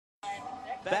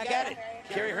Back at it.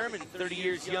 Keri Herman, 30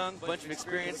 years young, bunch of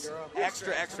experience,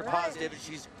 extra positive, and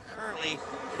she's currently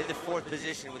in the 4th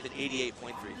position with an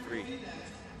 88.33.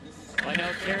 Well, I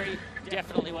know Keri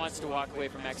definitely wants to walk away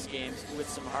from X Games with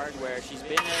some hardware. She's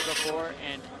been there before,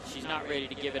 and she's not ready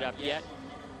to give it up yet.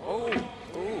 Oh,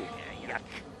 Yuck.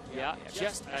 yeah,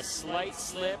 just a slight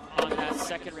slip on that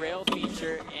second rail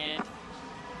feature, and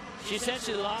she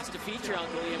essentially lost a feature on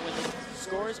Glee, and when the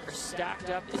scores are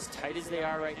stacked up as tight as they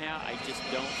are right now, I just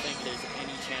don't think there's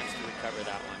any chance to recover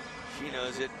that one. She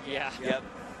knows it. Yeah. Yep.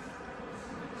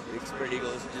 Big spread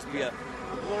eagles will just be a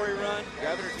glory run,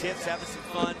 grabbing her tips, having some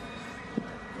fun.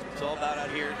 It's all about out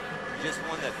here. Just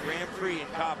won the Grand Prix in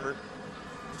Copper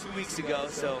 2 weeks ago,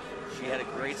 so she had a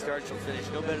great start. She'll finish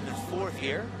no better than 4th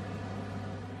here.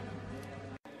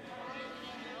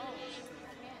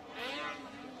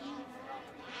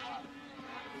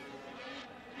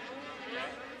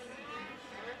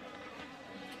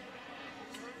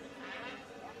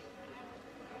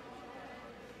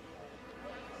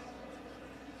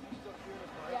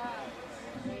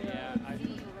 Yeah,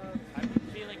 I'm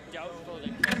feeling doubtful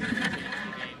that Keri will finish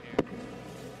the game here.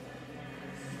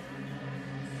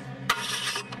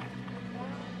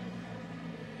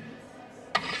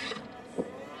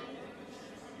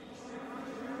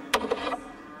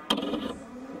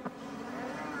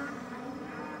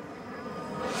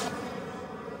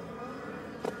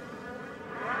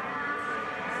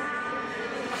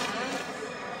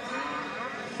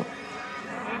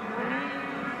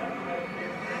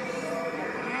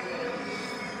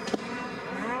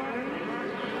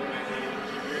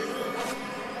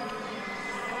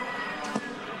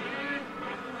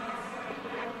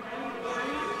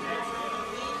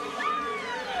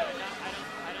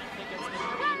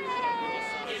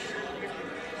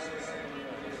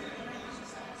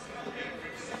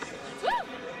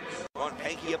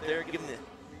 Panky up there, giving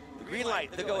the green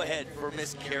light, the go-ahead for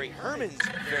Miss Keri Herman's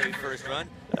very first run.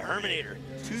 The Herminator,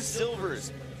 2 silvers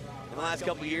in the last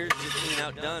couple years, just being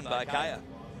outdone by Kaya.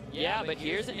 Yeah, but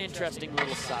here's an interesting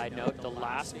little side note. The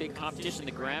last big competition,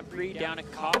 the Grand Prix down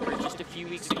at Copper just a few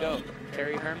weeks ago.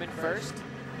 Keri Herman first,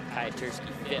 Kaya Tursky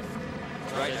 5th.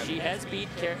 Right. So she has beat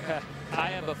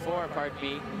Kaya before, pardon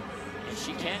me, and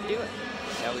she can do it.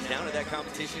 That was down to that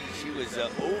competition. She was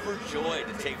overjoyed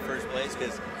to take first place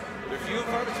because they're few and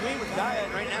far between with Kaya,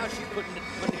 and right now she's putting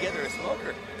together a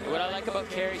smoker. What I like about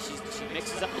Keri, she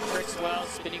mixes up the tricks well,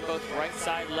 spinning both right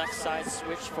side, left side,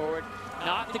 switch forward.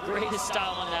 Not the greatest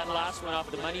style on that last one off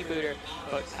the money booter,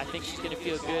 but I think she's going to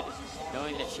feel good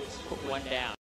knowing that she put one down.